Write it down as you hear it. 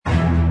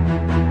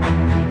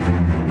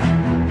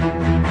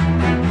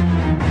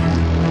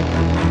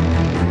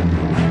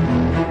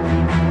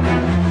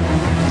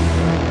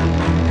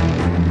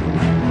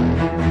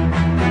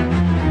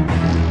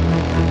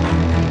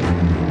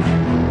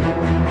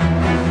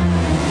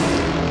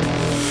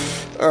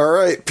All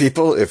right,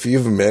 people, if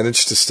you've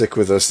managed to stick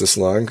with us this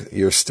long,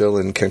 you're still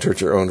in Cantor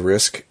at Your Own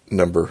Risk,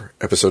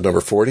 episode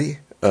number 40,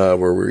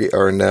 where we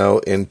are now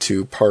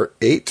into part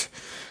 8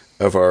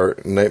 of our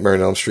Nightmare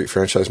on Elm Street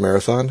franchise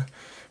marathon.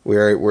 We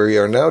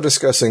are now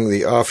discussing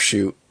the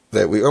offshoot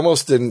that we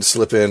almost didn't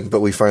slip in, but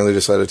we finally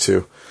decided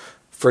to.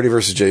 Freddy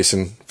vs.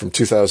 Jason from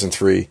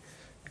 2003.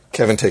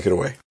 Kevin, take it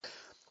away.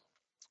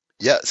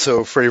 Yeah,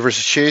 so Freddy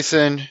vs.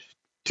 Jason,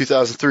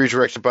 2003,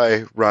 directed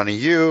by Ronnie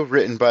Yu,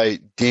 written by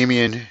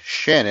Damian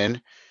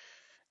Shannon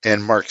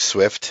and Mark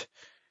Swift.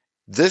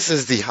 This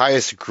is the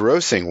highest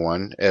grossing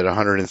one at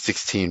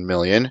 $116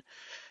 million.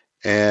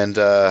 And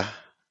the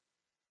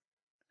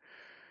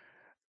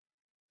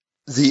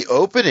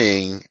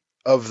opening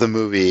of the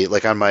movie,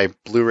 like on my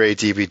Blu-ray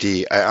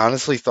DVD, I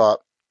honestly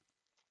thought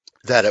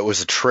that it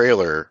was a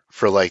trailer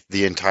for like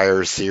the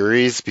entire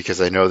series,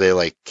 because I know they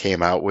like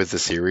came out with the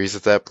series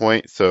at that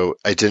point. So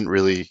I didn't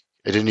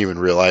even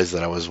realize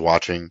that I was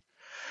watching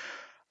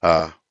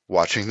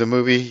the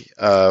movie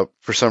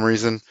for some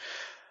reason.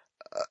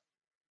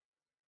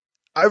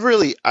 I've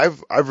really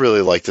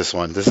liked this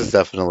one. This is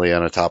definitely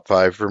on a top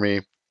 5 for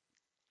me.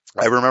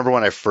 I remember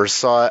when I first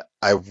saw it,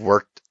 I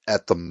worked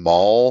at the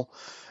mall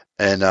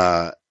and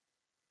at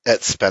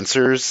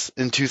Spencer's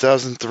in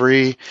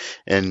 2003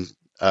 in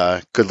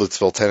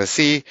Goodlettsville,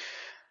 Tennessee,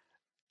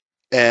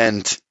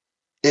 and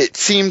it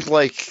seemed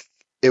like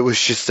it was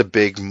just a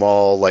big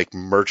mall like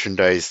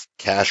merchandise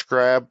cash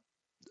grab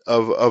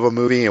of a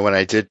movie. And when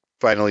I did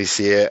finally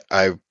see it,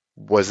 I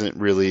wasn't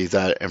really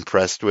that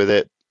impressed with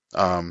it.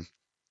 And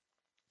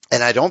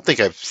I don't think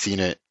I've seen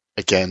it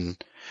again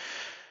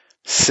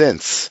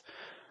since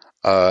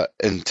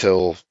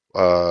until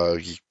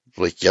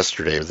like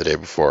yesterday or the day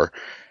before.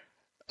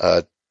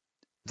 The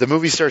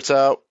movie starts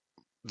out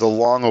the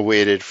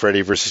long-awaited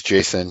Freddy vs.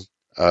 Jason.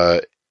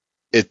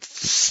 It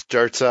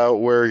starts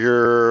out where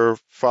you're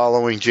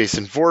following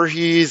Jason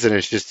Voorhees, and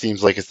it just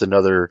seems like it's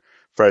another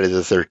Friday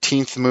the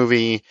 13th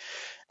movie.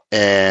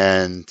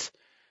 And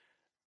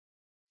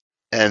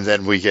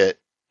then we get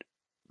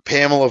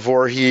Pamela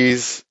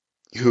Voorhees,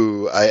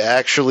 who I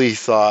actually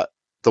thought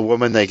the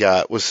woman they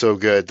got was so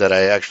good that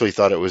I actually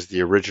thought it was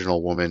the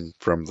original woman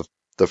from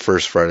the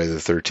first Friday the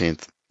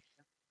 13th.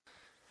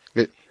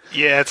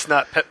 Yeah, it's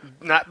not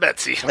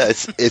Betsy.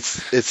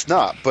 It's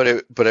not, but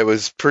it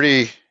was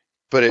pretty,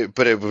 but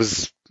it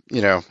was,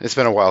 it's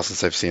been a while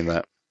since I've seen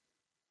that.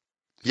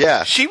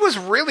 Yeah. She was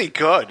really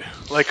good.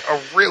 Like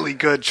a really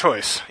good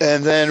choice.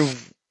 And then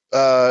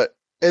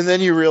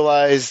you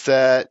realize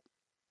that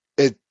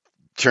it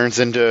turns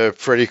into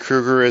Freddy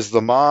Krueger as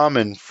the mom,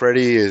 and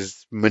Freddy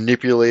is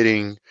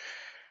manipulating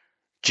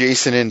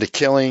Jason into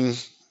killing.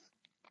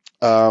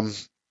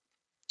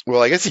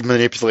 Well, I guess he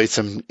manipulates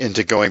him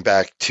into going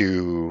back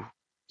to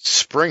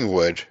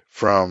Springwood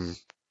from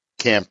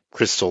Camp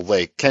Crystal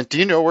Lake. Kent, do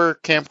you know where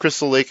Camp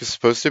Crystal Lake is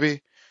supposed to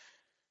be?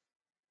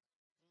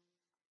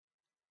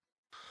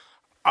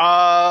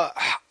 I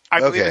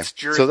believe it's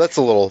Jersey. So that's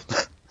a little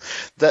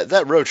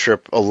that road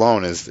trip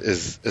alone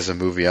is a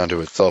movie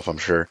unto itself, I'm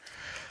sure.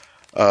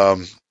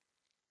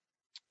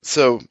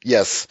 So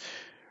yes,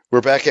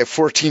 we're back at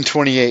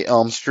 1428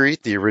 Elm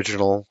Street, the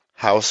original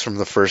house from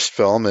the first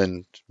film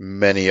and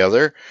many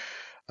other.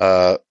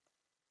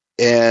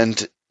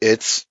 And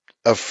it's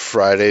a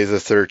Friday the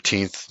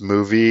 13th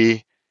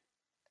movie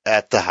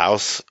at the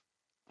house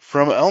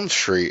from Elm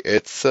Street.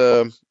 It's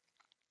and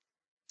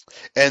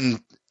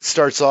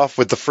starts off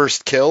with the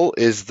first kill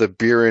is the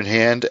beer in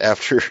hand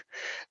after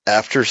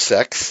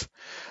sex.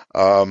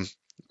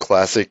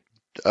 Classic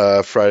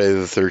Friday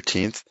the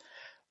 13th.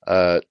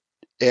 And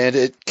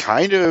it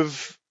kind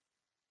of,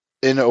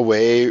 in a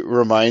way,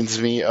 reminds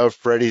me of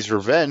Freddy's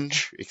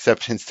Revenge,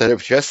 except instead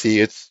of Jesse,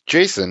 it's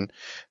Jason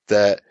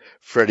that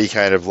Freddy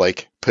kind of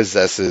like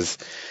possesses.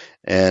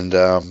 And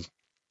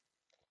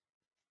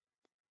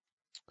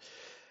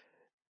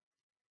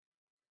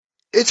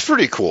it's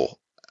pretty cool.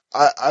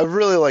 I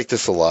really like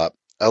this a lot.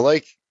 I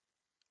liked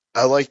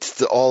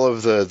all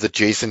of the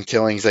Jason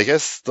killings. I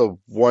guess the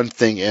one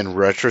thing in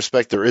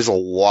retrospect, there is a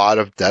lot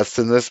of deaths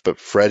in this, but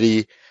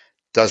Freddy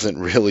doesn't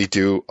really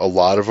do a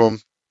lot of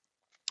them.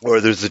 Or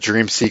there's a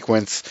dream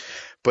sequence.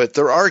 But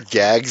there are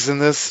gags in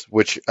this,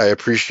 which I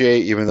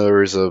appreciate, even though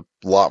there is a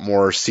lot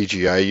more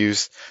CGI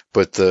use.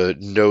 But the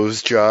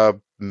nose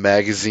job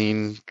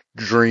magazine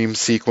dream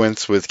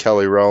sequence with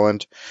Kelly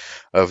Rowland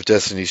of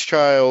Destiny's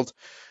Child,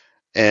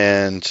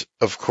 and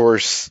of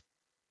course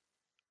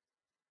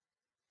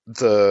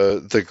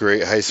the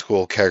great high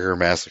school kegger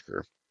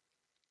massacre.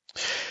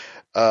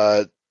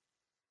 What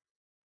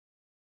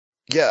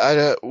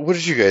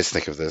did you guys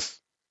think of this?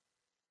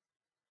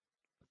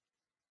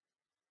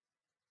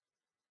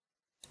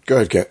 Go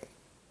ahead, Kent.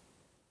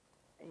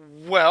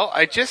 Well,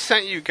 I just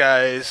sent you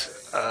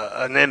guys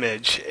an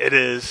image. It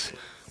is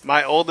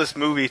my oldest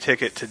movie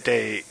ticket to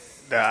date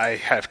that I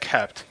have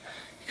kept,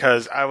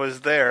 because I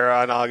was there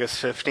on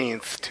August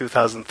 15th,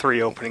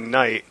 2003, opening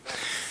night.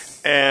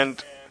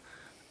 And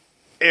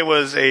it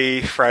was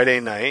a Friday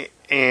night,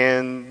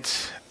 and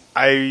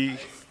I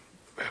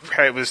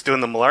was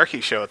doing the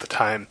Malarkey show at the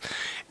time.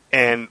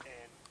 and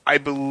I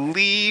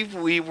believe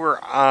we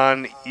were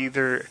on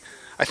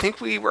I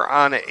think we were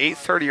on at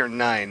 8:30 or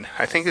 9.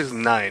 I think it was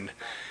 9.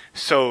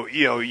 So,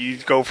 you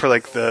go for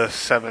like the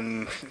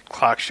 7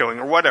 o'clock showing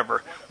or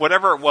whatever.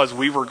 Whatever it was,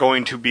 we were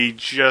going to be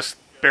just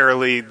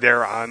barely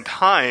there on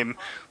time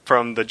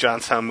from the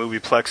Johnstown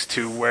Movieplex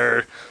to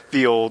where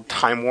the old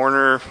Time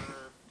Warner,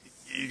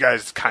 you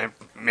guys kind of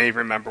may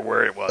remember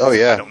where it was. Oh,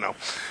 yeah. I don't know.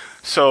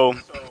 So,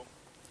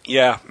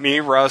 yeah,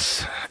 me,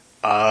 Russ,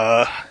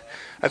 I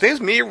think it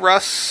was me,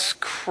 Russ,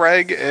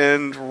 Craig,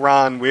 and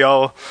Ron. We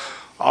all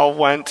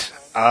went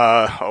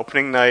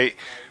opening night.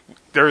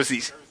 There was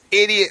these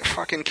idiot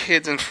fucking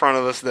kids in front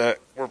of us that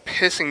were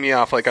pissing me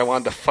off like I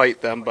wanted to fight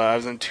them, but I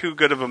was in too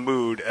good of a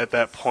mood at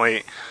that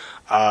point.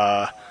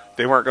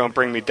 They weren't going to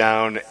bring me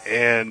down,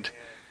 and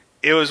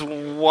it was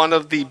one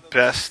of the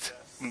best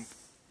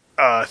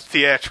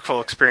theatrical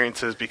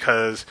experiences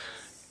because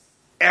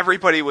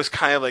everybody was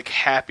kind of like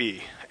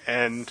happy,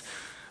 and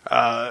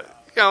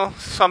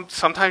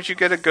sometimes you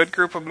get a good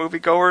group of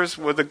moviegoers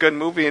with a good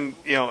movie, and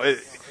you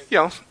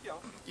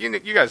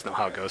guys know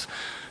how it goes.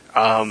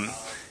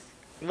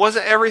 Was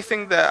it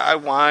everything that I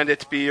wanted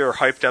it to be or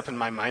hyped up in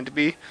my mind to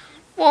be?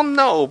 Well,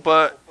 no,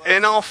 but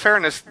in all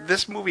fairness,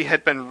 this movie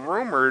had been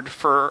rumored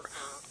for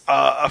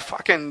a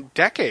fucking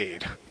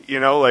decade.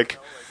 Like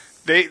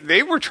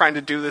they were trying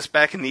to do this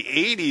back in the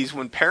 80s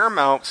when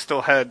Paramount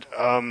still had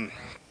the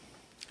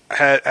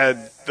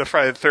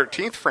Friday the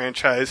 13th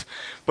franchise,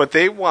 but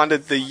they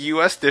wanted the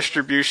U.S.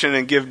 distribution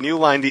and give New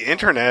Line the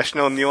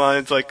international, and New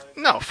Line's like,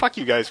 no, fuck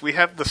you guys, we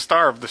have the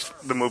star of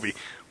the movie,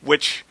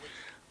 which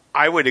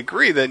I would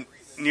agree that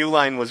New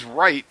Line was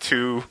right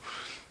to,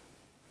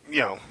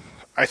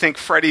 I think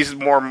Freddy's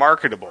more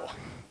marketable,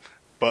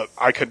 but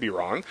I could be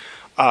wrong.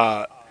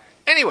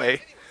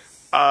 Anyway,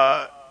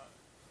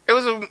 it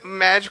was a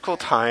magical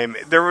time.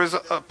 There was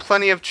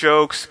plenty of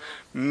jokes.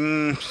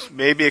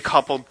 Maybe a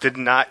couple did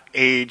not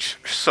age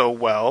so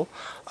well.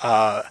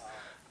 I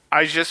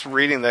was just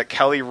reading that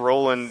Kelly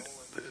Rowland,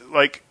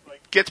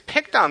 gets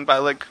picked on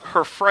by,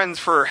 her friends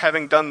for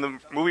having done the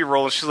movie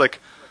role, and she's like,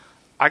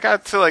 I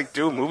got to,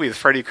 do a movie with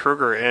Freddy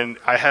Krueger, and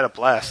I had a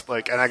blast,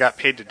 and I got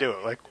paid to do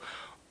it.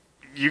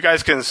 You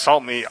guys can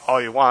insult me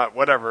all you want,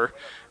 whatever.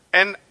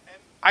 And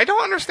I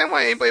don't understand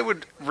why anybody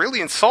would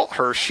really insult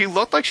her. She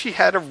looked like she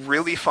had a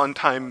really fun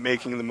time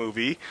making the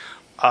movie.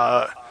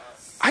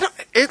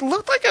 It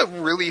looked like a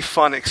really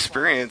fun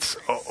experience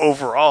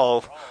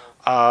overall.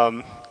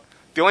 The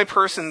only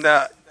person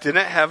that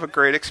didn't have a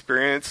great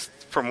experience,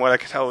 from what I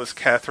could tell, was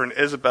Catherine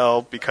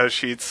Isabel, because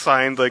she'd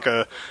signed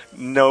a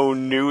no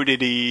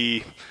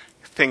nudity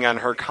thing on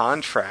her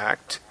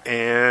contract,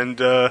 and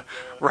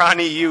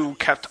Ronnie Yu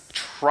kept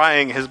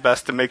trying his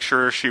best to make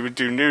sure she would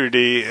do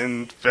nudity,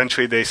 and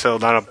eventually they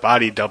settled on a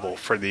body double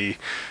for the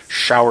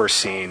shower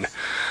scene.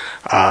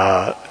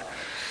 But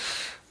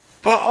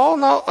all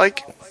in all,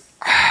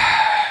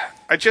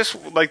 I just,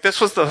 this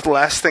was the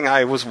last thing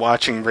I was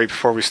watching right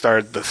before we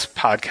started this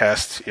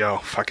podcast,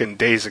 fucking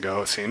days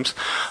ago, it seems.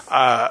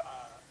 I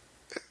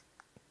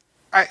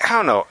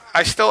don't know.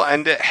 I still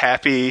end it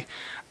happy.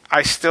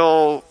 I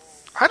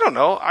don't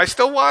know. I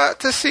still want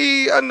to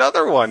see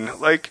another one.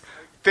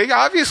 They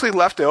obviously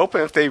left it open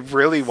if they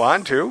really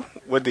want to,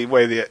 with the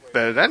way that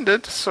it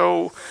ended.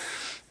 So,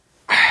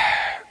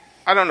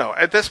 I don't know.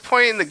 At this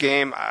point in the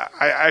game,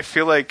 I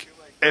feel like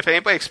if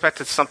anybody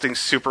expected something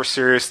super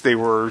serious, they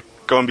were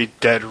going to be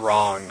dead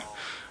wrong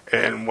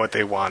in what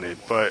they wanted.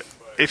 But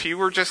if you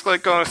were just going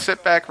to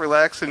sit back,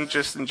 relax, and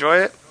just enjoy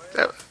it,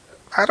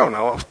 I don't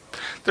know.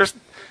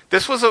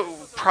 This was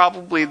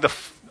probably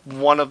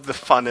one of the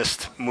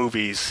funnest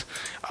movies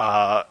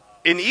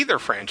in either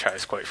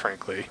franchise, quite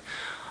frankly.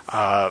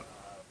 I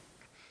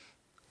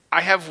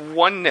have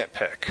one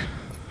nitpick.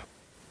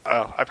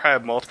 I probably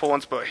have multiple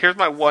ones, but here's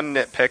my one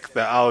nitpick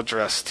that I'll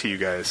address to you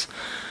guys.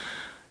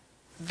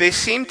 They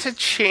seem to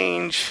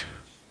change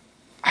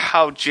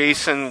how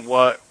Jason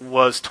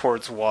was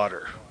towards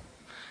water.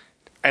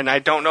 And I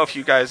don't know if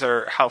you guys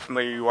how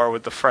familiar you are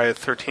with the Friday the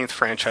 13th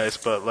franchise,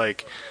 but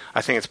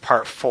I think it's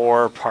part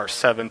 4, part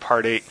 7,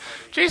 part 8.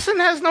 Jason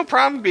has no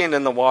problem being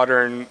in the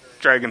water and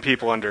dragging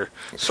people under.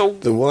 So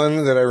the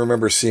one that I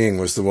remember seeing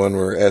was the one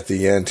where at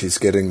the end he's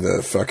getting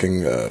the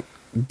fucking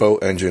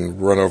boat engine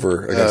run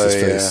over against his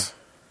face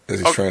as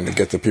he's trying to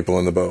get the people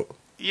in the boat.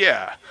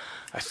 Yeah.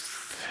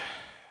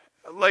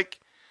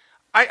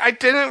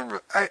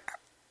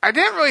 I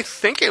didn't really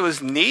think it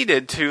was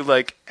needed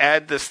to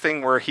add this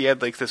thing where he had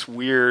this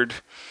weird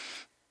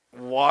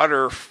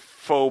water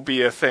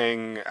phobia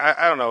thing.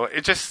 I don't know.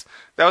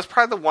 That was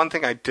probably the one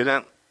thing I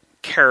didn't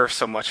care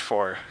so much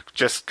for,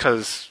 just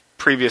because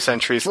previous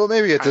entries. Well,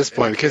 maybe at this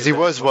point, because he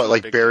was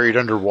buried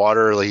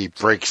underwater. He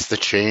breaks the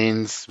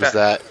chains. Was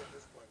that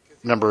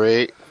number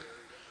 8?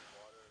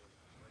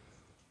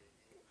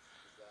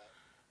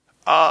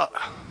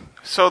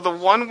 So the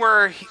one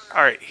where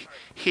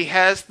he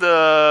has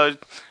the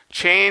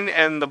chain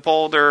and the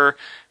boulder.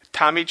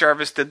 Tommy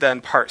Jarvis did that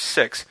in part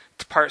 6.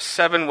 Part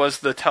 7 was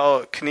the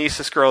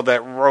telekinesis girl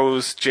that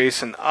rose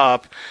Jason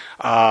up,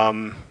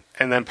 and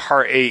and then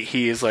part 8,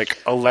 he is like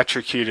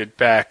electrocuted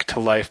back to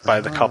life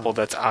by the couple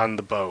that's on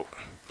the boat.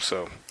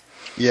 So,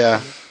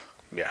 Yeah.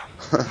 yeah.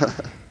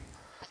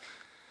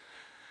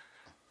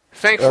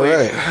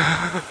 Thankfully,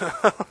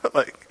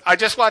 like I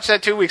just watched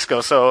that 2 weeks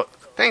ago, so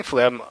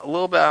thankfully I'm a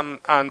little bit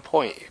on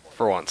point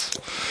for once.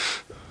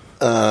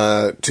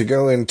 To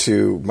go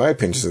into my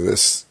opinions of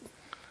this,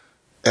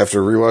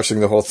 after rewatching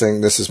the whole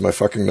thing, this is my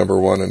fucking number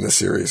 1 in the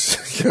series.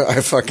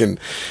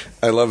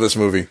 I love this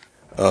movie.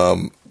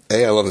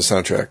 I love the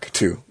soundtrack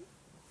too.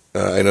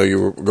 I know you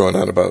were going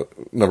on about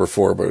number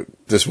 4, but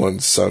this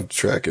one's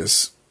soundtrack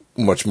is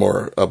much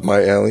more up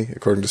my alley,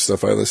 according to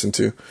stuff I listen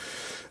to.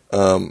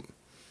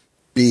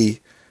 B,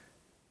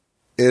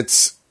 the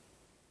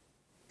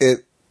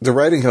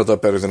writing held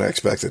up better than I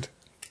expected.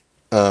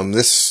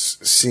 This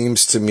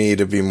seems to me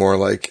to be more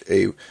like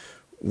a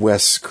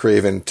Wes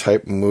Craven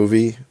type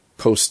movie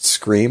post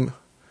Scream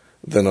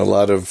than a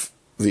lot of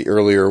the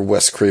earlier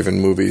Wes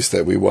Craven movies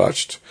that we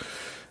watched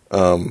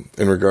in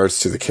regards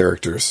to the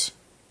characters.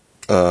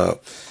 I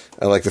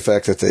like the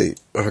fact that they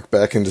hook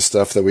back into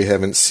stuff that we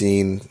haven't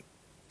seen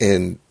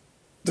in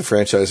the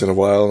franchise in a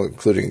while,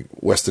 including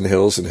Weston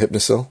Hills and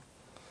Hypnosil.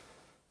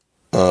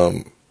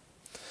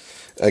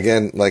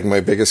 Again, like my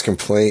biggest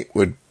complaint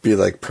would be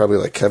probably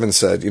like Kevin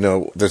said,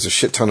 there's a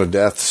shit ton of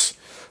deaths,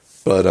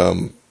 but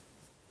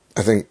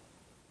I think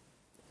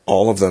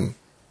all of them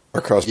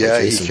are caused by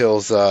Jason. Yeah, he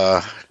kills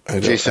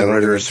Jason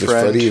Ritter's friend.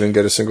 Does Freddy even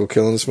get a single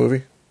kill in this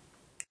movie?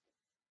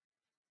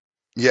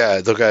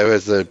 Yeah, the guy who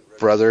has the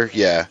brother,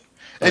 yeah.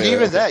 And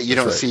even that you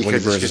don't see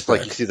because it's just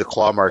like you see the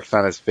claw marks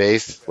on his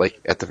face, like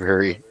at the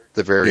very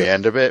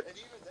end of it.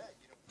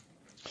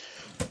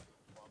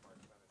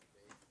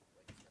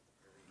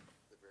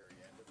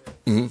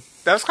 Mm-hmm.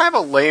 That was kind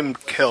of a lame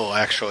kill,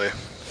 actually.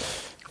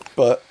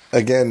 But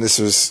again,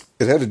 it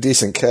had a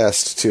decent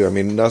cast too. I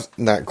mean,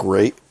 not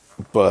great,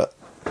 but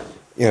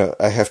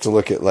I have to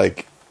look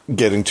at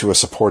getting to a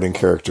supporting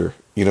character.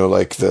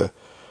 Like the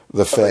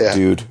fat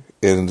dude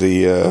in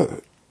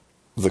the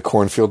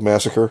Cornfield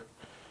Massacre.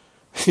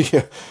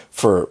 Yeah,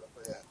 for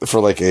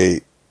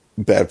a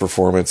bad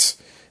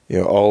performance.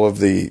 All of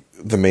the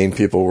main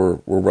people were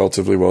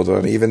relatively well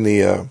done. Even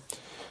the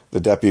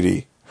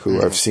deputy,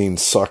 who I've seen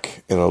suck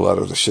in a lot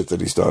of the shit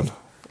that he's done.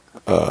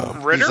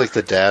 Ritter? He's like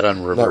the dad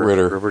on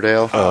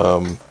Riverdale.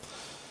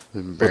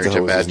 Married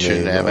to Bad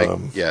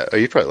Dynamic.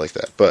 You'd probably like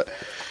that. But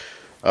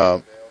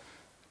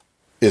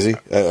is he?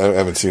 I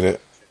haven't seen it.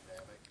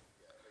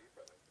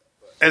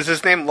 Is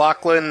his name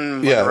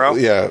Lachlan Monroe?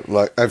 Yeah.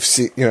 I've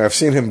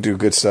seen him do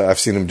good stuff. I've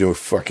seen him do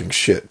fucking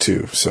shit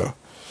too. So,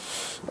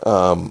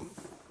 but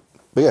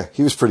yeah,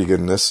 he was pretty good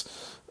in this.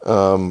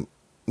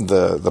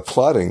 The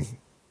plotting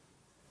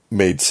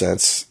made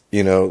sense.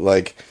 If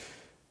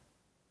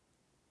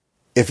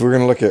we're going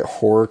to look at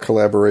horror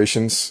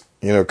collaborations,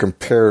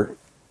 compare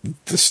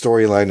the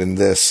storyline in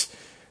this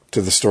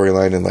to the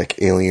storyline in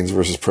Aliens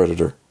versus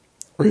Predator,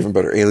 or even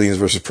better, Aliens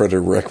versus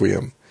Predator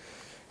Requiem.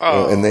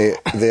 And they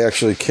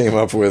actually came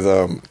up with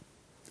a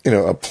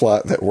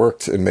plot that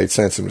worked and made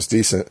sense and was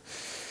decent.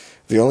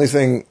 The only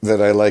thing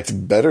that I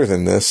liked better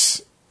than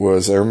this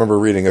was I remember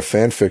reading a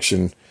fan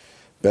fiction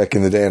back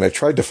in the day, and I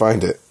tried to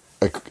find it.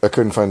 I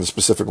couldn't find the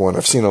specific one.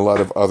 I've seen a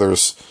lot of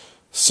others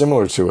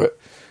similar to it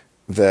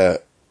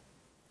that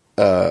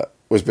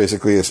was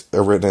basically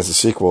written as a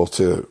sequel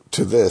to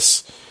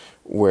this,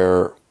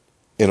 where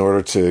in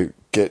order to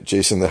get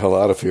Jason the hell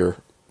out of here,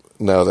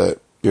 now that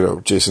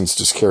Jason's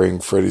just carrying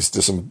Freddy's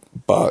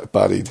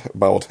disembodied,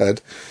 bowled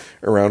head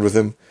around with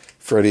him,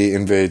 Freddy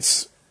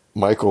invades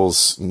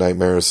Michael's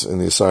nightmares in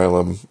the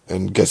asylum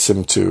and gets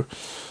him to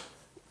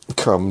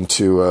come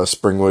to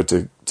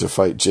Springwood to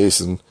fight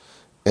Jason.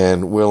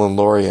 And Will and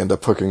Laurie end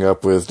up hooking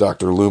up with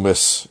Dr.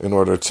 Loomis in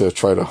order to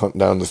try to hunt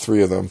down the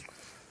three of them.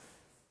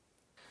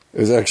 It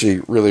was actually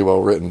really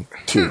well written,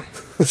 too.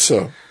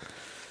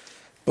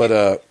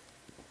 But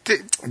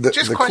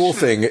the cool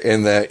thing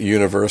in that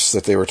universe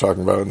that they were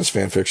talking about in this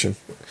fan fiction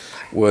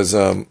was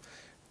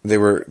they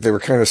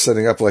were kind of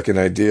setting up an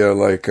idea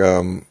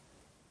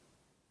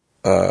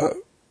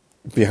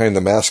Behind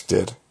the Mask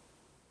did,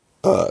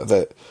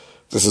 that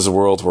this is a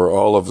world where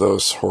all of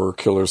those horror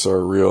killers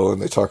are real,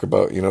 and they talk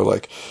about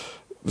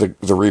the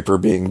Reaper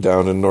being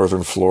down in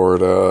northern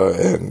Florida,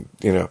 and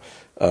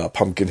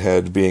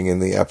Pumpkinhead being in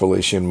the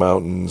Appalachian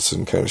Mountains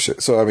and kind of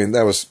shit. So I mean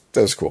that was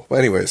cool. But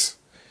anyways,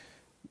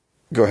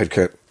 go ahead,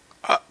 Kent.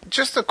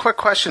 Just a quick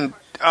question.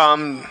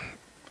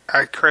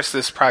 Chris,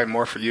 this is probably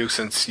more for you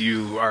since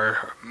you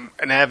are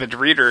an avid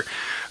reader.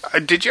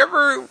 Did you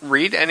ever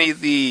read any of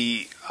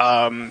the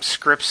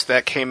scripts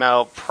that came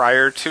out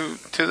prior to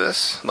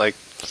this? Like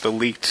the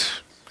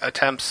leaked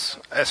attempts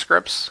at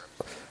scripts?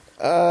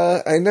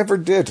 I never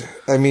did.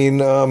 I mean,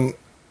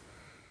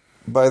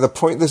 by the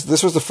point,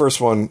 this was the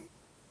first one,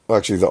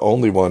 actually the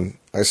only one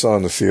I saw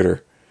in the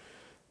theater.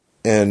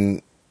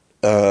 And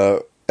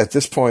at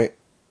this point,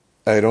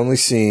 I had only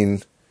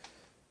seen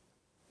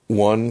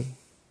 1,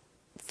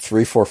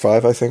 3, 4,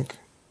 5, I think,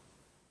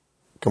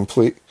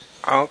 complete.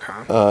 Okay.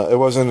 It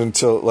wasn't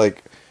until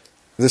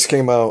this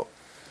came out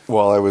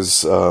while I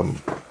was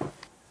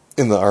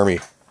in the Army.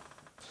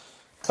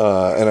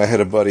 And I had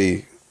a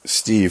buddy,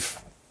 Steve,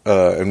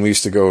 and we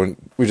used to go and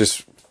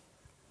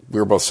we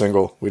were both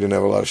single. We didn't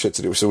have a lot of shit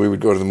to do, so we would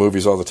go to the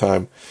movies all the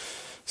time.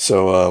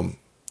 So,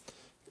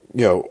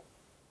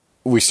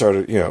 we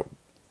started,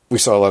 we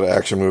saw a lot of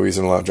action movies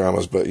and a lot of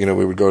dramas, but,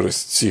 we would go to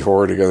see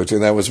horror together too.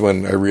 And that was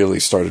when I really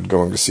started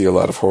going to see a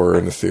lot of horror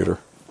in the theater.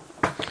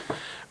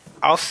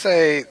 I'll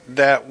say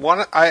that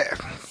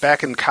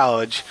back in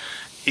college,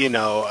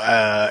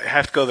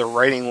 have to go to the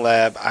writing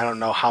lab. I don't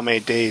know how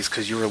many days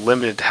because you were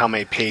limited to how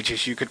many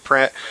pages you could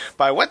print.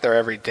 But I went there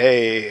every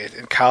day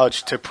in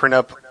college to print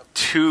up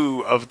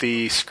 2 of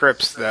the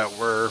scripts that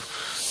were,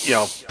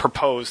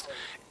 proposed.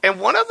 And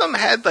one of them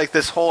had like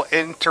this whole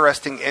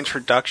interesting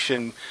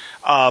introduction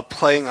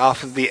playing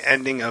off of the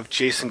ending of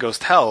Jason Goes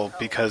to Hell,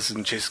 because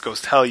in Jason Goes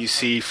to Hell you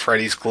see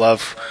Freddy's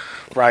glove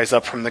rise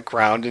up from the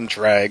ground and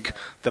drag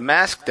the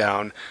mask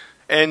down.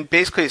 And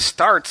basically it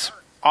starts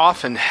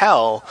off in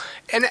hell,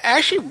 and it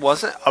actually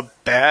wasn't a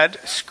bad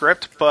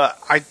script, but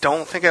I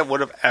don't think it would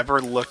have ever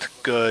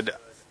looked good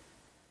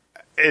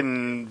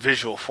in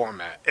visual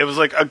format. It was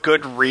like a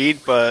good read,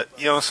 but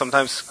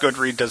sometimes good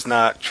read does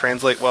not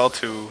translate well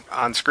to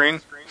on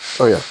screen.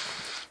 Oh yeah.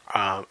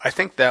 I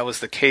think that was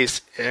the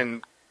case,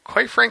 and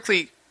quite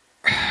frankly,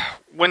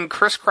 when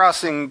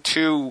crisscrossing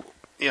 2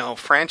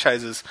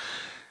 franchises,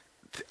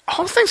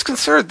 all things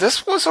considered,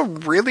 this was a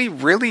really,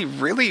 really,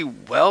 really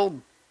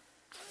well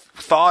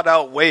thought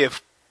out way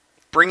of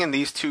bringing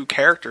these 2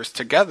 characters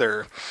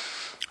together.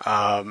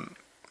 And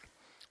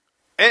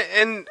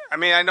I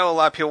mean, I know a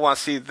lot of people want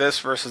to see this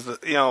versus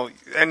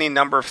any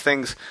number of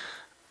things.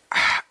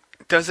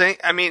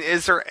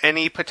 Is there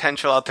any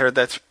potential out there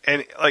that's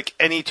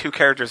any 2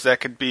 characters that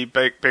could be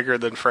bigger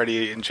than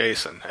Freddy and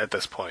Jason at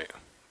this point?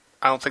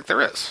 I don't think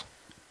there is.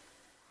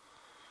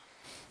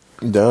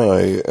 No,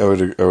 I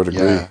would agree.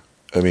 Yeah.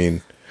 I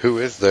mean, who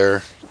is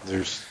there?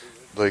 There's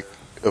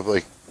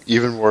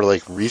even more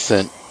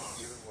recent.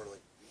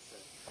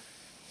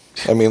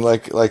 I mean,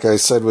 like I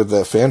said with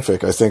that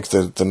fanfic, I think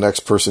that the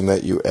next person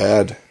that you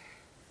add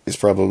is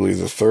probably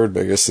the 3rd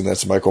biggest, and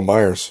that's Michael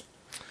Myers.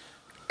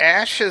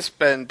 Ash has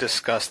been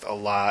discussed a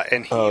lot,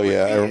 and he would be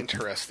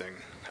interesting,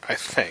 I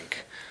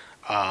think.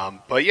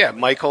 But yeah,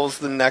 Michael's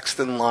the next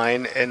in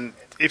line, and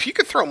if you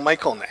could throw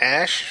Michael and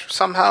Ash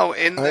somehow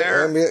in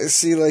there... I mean,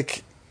 see,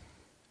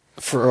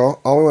 for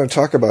all we want to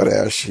talk about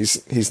Ash,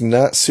 he's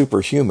not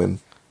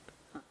superhuman.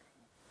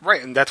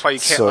 Right, and that's why you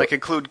can't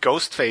include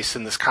Ghostface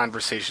in this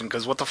conversation,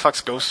 because what the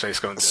fuck's Ghostface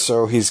going to do?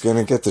 So he's going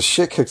to get the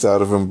shit kicked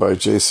out of him by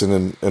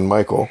Jason and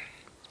Michael.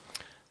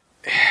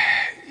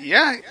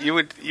 Yeah, you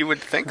would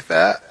think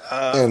that.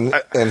 And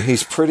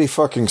he's pretty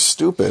fucking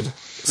stupid,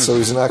 so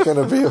he's not going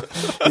to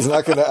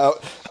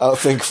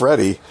outthink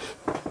Freddy.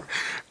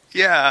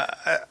 Yeah,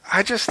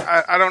 I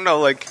don't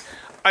know.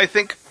 I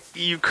think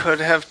you could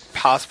have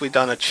possibly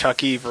done a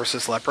Chucky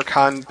versus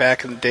Leprechaun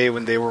back in the day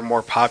when they were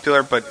more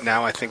popular, but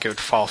now I think it would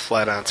fall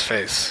flat on its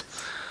face.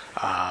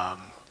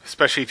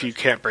 Especially if you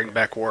can't bring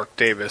back Warwick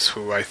Davis,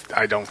 who I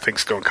don't think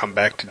is going to come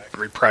back to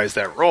reprise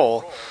that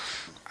role.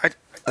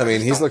 I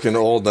mean, he's looking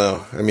old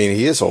now. I mean,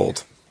 he is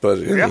old, but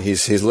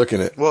he's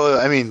looking it.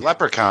 Well, I mean,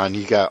 Leprechaun,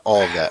 he got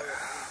all of that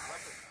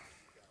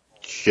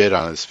shit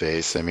on his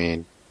face. I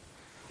mean,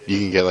 you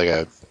can get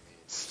a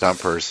stunt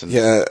person.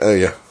 Yeah,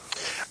 yeah.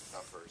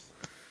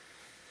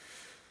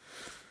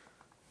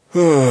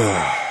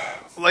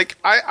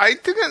 I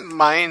didn't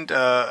mind.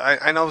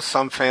 I know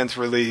some fans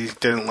really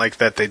didn't like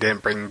that they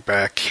didn't bring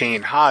back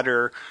Kane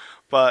Hodder,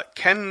 but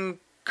Ken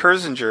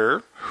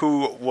Kirzinger,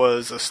 who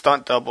was a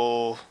stunt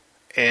double,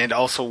 and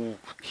also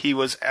he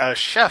was a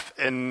chef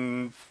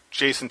in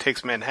Jason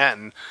Takes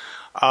Manhattan.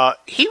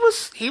 He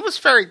was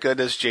very good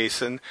as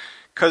Jason,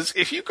 because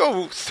if you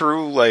go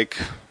through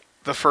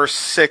the first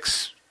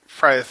 6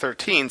 Friday the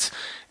 13th,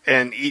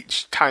 and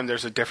each time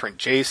there's a different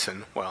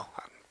Jason. Well,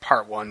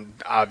 part 1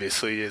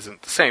 obviously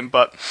isn't the same,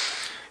 but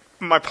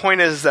my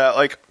point is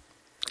that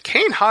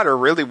Kane Hodder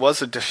really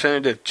was a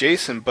definitive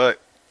Jason,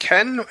 but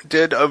Ken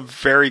did a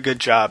very good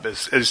job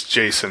as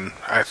Jason,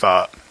 I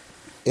thought.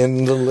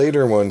 In the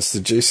later ones,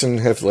 did Jason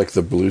have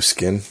the blue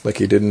skin like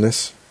he did in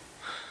this?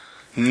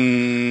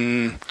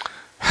 No.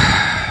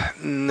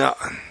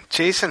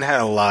 Jason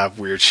had a lot of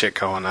weird shit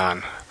going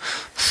on.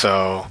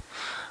 So,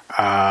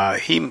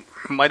 he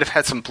might have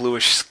had some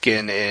bluish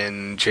skin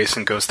in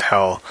Jason Goes to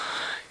Hell.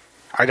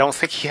 I don't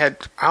think he had...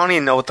 I don't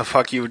even know what the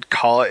fuck you would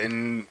call it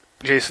in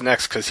Jason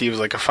X, because he was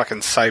a fucking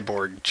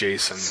cyborg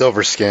Jason.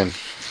 Silver skin.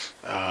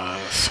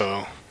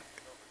 So...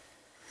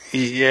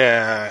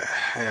 Yeah.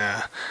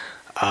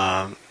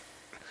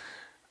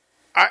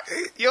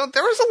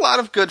 There was a lot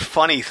of good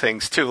funny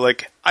things too.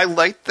 I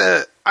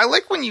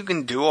like when you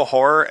can do a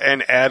horror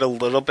and add a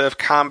little bit of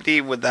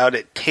comedy without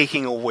it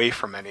taking away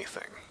from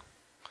anything.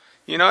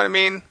 You know what I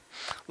mean?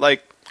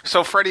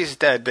 So Freddy's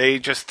Dead, they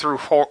just threw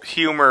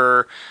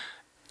humor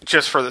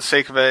just for the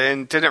sake of it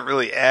and didn't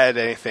really add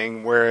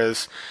anything.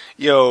 Whereas,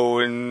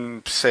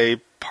 in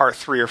say part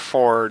 3 or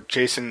 4,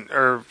 Jason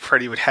or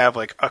Freddy would have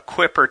like a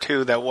quip or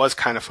two that was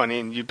kind of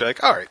funny, and you'd be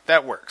like, all right,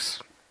 that works.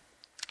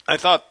 I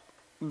thought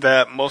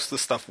that most of the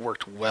stuff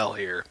worked well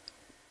here.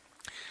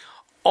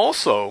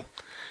 Also,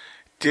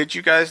 did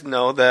you guys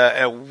know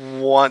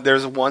that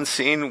there's one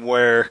scene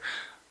where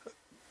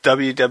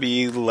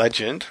WWE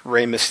legend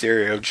Rey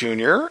Mysterio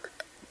Jr.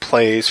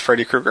 plays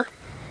Freddy Krueger?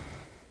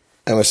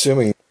 I'm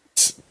assuming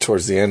it's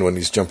towards the end when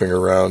he's jumping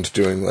around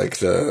doing like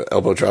the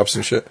elbow drops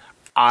and shit.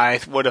 I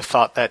would have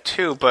thought that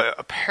too, but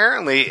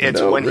apparently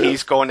it's when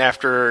he's going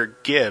after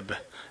Gib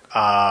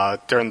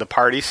during the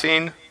party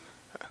scene.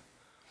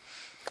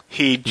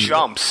 He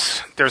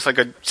jumps. There's like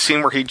a scene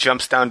where he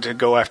jumps down to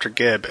go after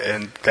Gib,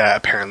 and that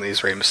apparently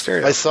is Rey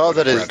Mysterio. I saw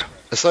that.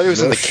 I saw he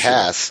was in the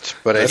cast,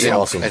 but That's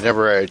awesome. I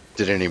never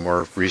did any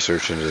more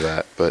research into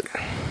that. But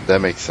that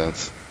makes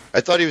sense.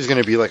 I thought he was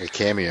going to be like a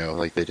cameo,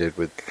 like they did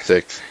with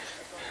 6.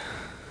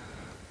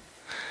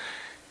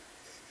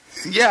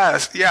 Yeah,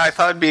 I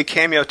thought it'd be a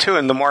cameo too.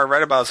 And the more I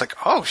read about it, I was like,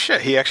 oh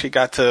shit, he actually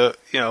got to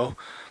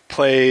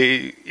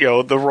play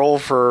the role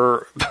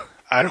for.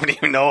 I don't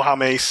even know how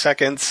many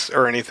seconds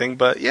or anything,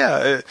 but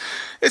yeah,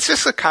 it's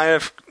just a kind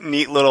of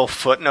neat little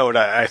footnote,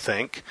 I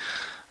think.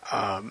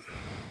 I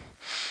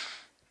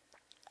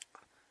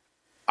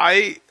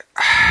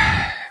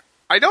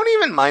don't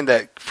even mind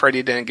that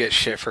Freddy didn't get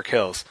shit for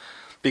kills,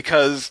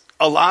 because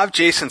a lot of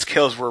Jason's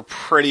kills were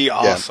pretty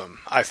awesome,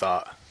 I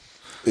thought.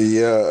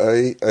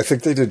 Yeah, I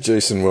think they did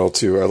Jason well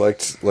too. I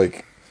liked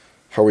like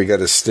how he got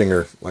his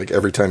stinger like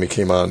every time he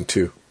came on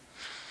too.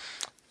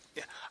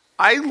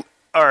 I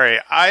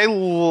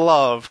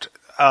loved.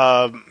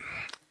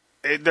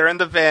 They're in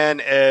the van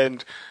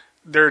and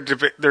they're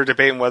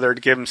debating whether to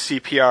give him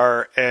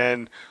CPR,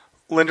 and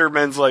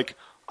Linderman's like,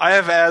 "I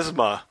have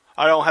asthma.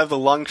 I don't have the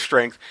lung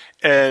strength,"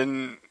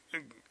 and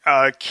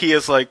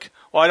Kia's like,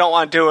 "Well, I don't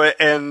want to do it,"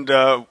 and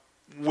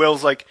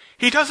Will's like,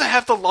 "He doesn't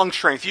have the lung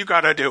strength. You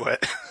got to do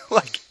it."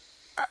 Like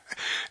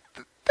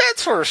that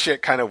sort of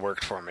shit kind of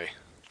worked for me.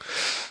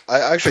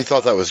 I actually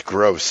thought that was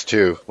gross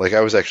too. Like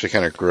I was actually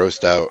kind of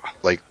grossed out.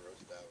 Like.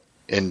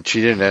 And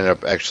she didn't end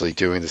up actually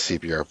doing the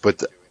CPR.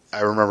 But I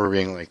remember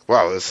being like,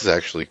 wow, this is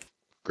actually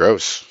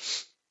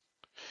gross.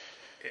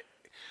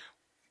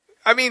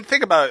 I mean,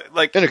 think about it.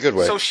 Like, in a good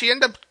way. So she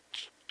ended up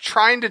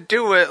trying to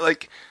do it,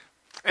 like,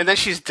 and then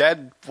she's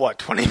dead,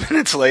 20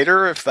 minutes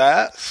later, if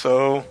that?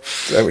 So.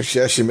 I mean,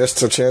 yeah, she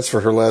missed her chance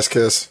for her last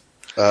kiss.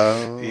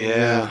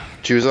 Yeah.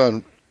 She was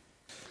on.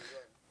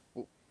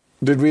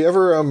 Did we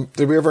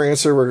ever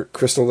answer where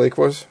Crystal Lake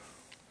was?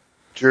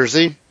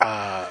 Jersey?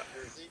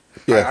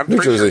 Yeah, I'm New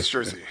pretty Jersey.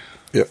 sure it's Jersey.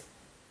 Yep.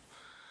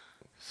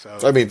 So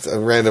I mean,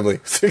 randomly.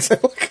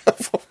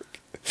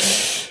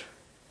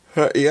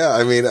 Yeah,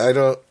 I mean,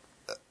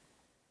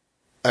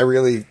 I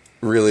really,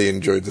 really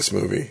enjoyed this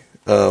movie.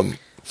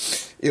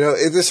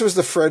 This was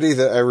the Freddy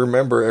that I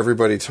remember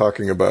everybody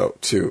talking about,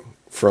 too,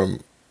 from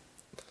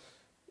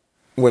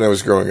when I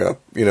was growing up.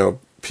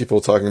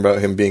 People talking about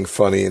him being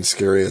funny and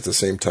scary at the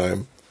same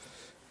time.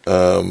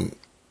 I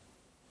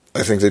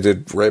think they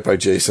did right by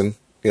Jason.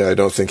 I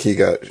don't think he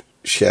got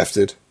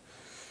shafted.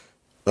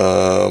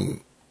 Again,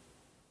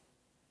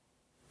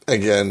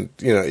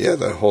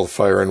 the whole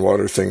fire and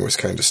water thing was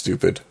kind of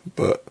stupid,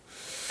 but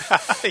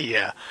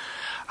yeah.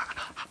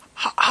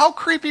 How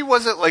creepy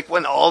was it? Like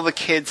when all the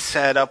kids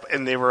sat up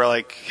and they were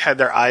like had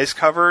their eyes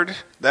covered.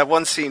 That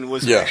one scene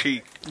was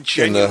actually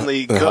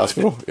genuinely good. In the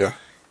hospital, yeah.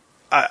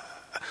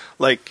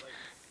 Like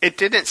it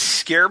didn't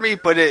scare me,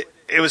 but it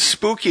was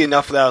spooky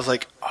enough that I was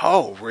like,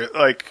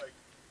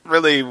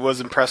 really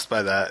was impressed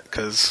by that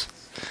because.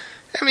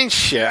 I mean,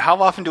 shit,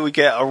 how often do we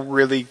get a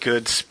really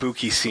good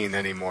spooky scene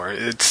anymore?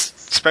 It's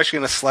especially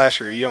in a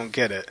slasher, you don't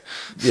get it.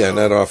 Yeah, so,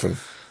 not often.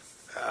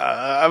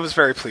 I was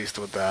very pleased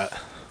with that.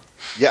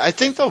 Yeah, I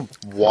think the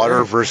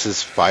water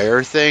versus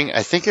fire thing,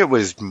 I think it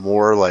was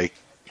more like,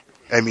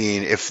 I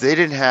mean, if they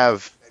didn't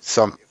have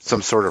some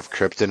sort of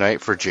kryptonite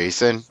for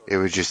Jason, it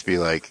would just be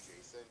like,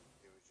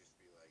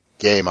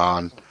 game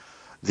on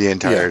the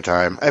entire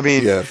time. I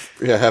mean...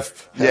 have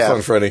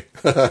fun, Freddy.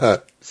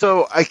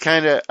 So I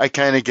kind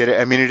of get it.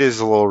 I mean, it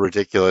is a little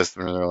ridiculous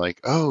when they're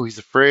like, "Oh, he's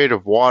afraid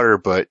of water,"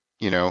 but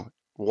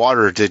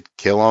water did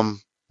kill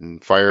him,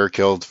 and fire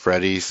killed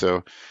Freddy.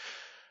 So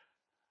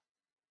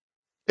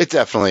it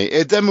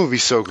definitely that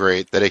movie's so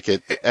great that it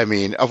could. I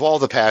mean, of all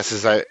the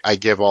passes I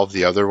give all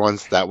the other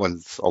ones, that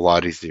one's a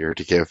lot easier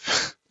to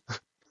give.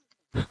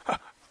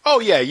 Oh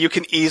yeah, you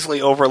can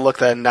easily overlook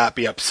that and not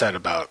be upset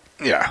about.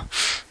 Yeah,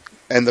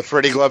 and the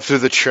Freddy glove through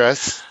the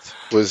chest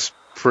was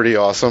pretty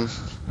awesome.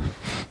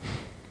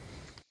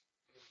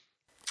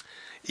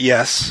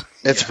 Yes.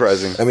 It's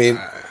surprising. I mean,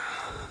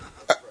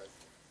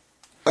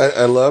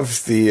 I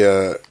love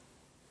the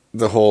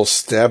whole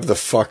stab the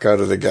fuck out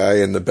of the guy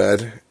in the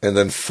bed and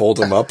then fold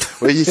him up.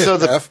 Well, you saw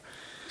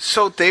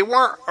So they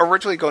weren't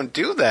originally going to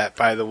do that,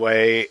 by the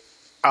way.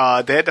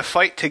 They had to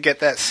fight to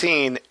get that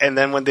scene, and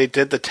then when they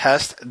did the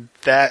test,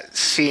 that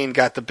scene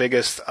got the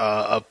biggest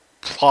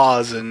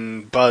applause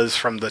and buzz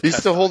from the He's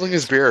still holding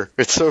his beer.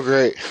 It's so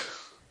great.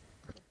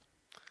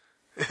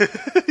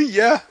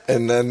 Yeah.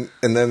 And then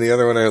the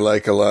other one I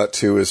like a lot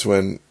too is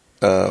when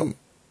the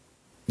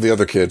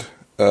other kid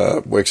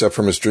wakes up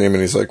from his dream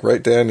and he's like,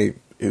 right, Dad? And he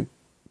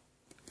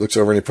looks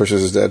over and he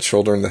pushes his dad's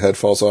shoulder and the head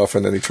falls off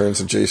and then he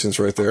turns and Jason's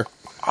right there.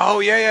 Oh,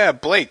 yeah,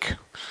 Blake.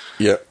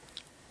 Yeah.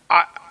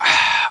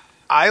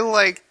 I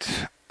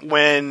liked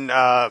when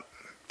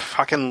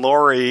fucking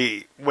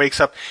Lori wakes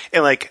up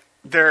and, like,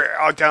 they're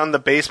out down in the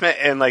basement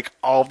and, like,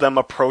 all of them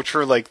approach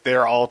her, like,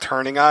 they're all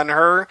turning on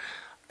her.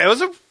 It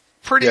was a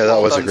pretty that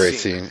well was a done great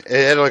scene.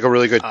 It had, like, a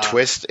really good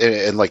twist,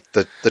 and like,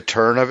 the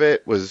turn of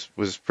it was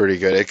pretty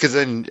good. Because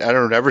then, I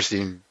don't never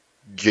seen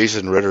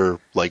Jason Ritter,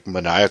 like,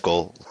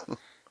 maniacal.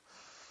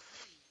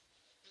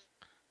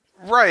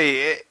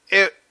 Right.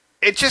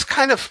 It just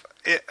kind of,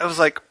 it was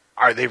like,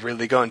 are they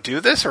really going to do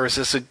this? Or is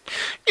this a,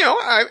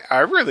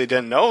 I really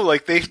didn't know.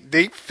 Like,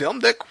 they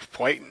filmed it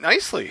quite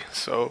nicely.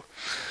 So.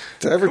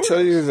 Did I ever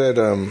tell you that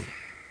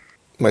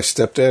my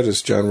stepdad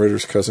is John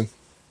Ritter's cousin?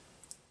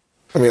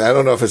 I mean, I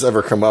don't know if it's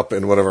ever come up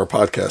in one of our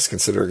podcasts,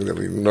 considering that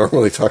we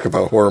normally talk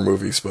about horror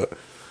movies, but.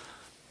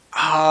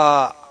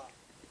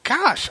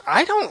 Gosh,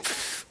 I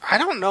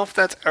don't know if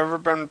that's ever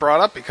been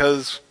brought up,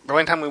 because the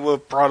only time we would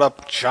have brought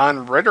up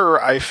John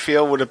Ritter, I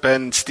feel, would have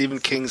been Stephen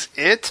King's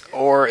It,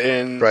 or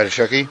in Bride of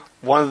Chucky?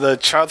 one of the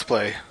Child's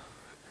Play.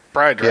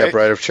 Bride, right? Yeah,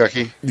 Bride of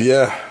Chucky.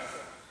 Yeah.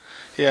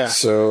 Yeah.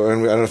 So,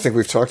 and I don't think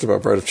we've talked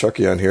about Bride of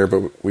Chucky on here,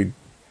 but we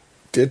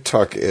did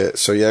talk It.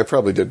 So, yeah, I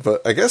probably did.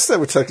 But I guess that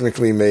would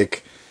technically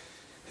make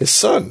his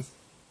son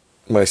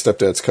my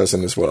stepdad's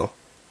cousin as well.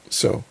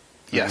 So.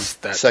 Yes.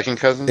 That Second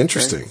cousin?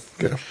 Interesting.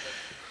 Right? Yeah.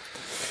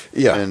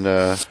 Yeah. And,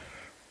 and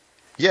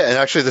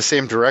actually the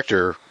same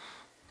director,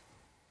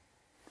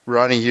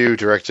 Ronnie Yu,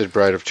 directed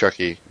Bride of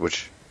Chucky,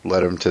 which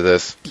led him to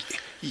this.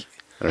 I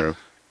don't know.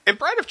 And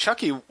Bride of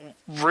Chucky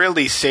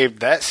really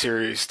saved that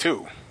series,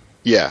 too.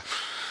 Yeah.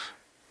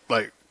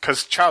 Like,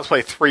 because Child's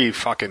Play 3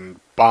 fucking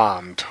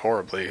bombed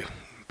horribly.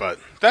 But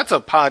that's a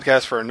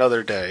podcast for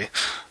another day.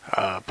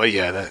 But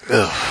yeah, that.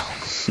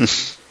 Ugh.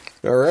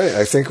 All right.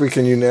 I think we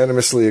can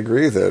unanimously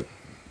agree that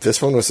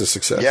this one was a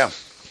success. Yeah.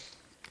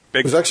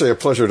 It was actually a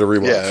pleasure to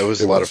rewatch. Yeah, it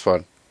was a lot of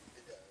fun.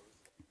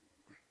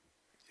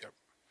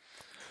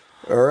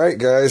 All right,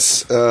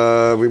 guys.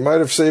 We might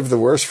have saved the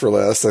worst for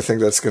last. I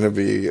think that's going to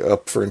be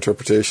up for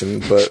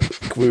interpretation,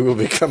 but we will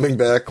be coming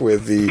back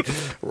with the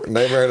A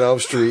Nightmare on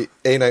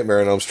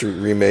Elm Street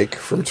remake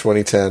from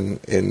 2010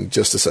 in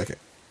just a second.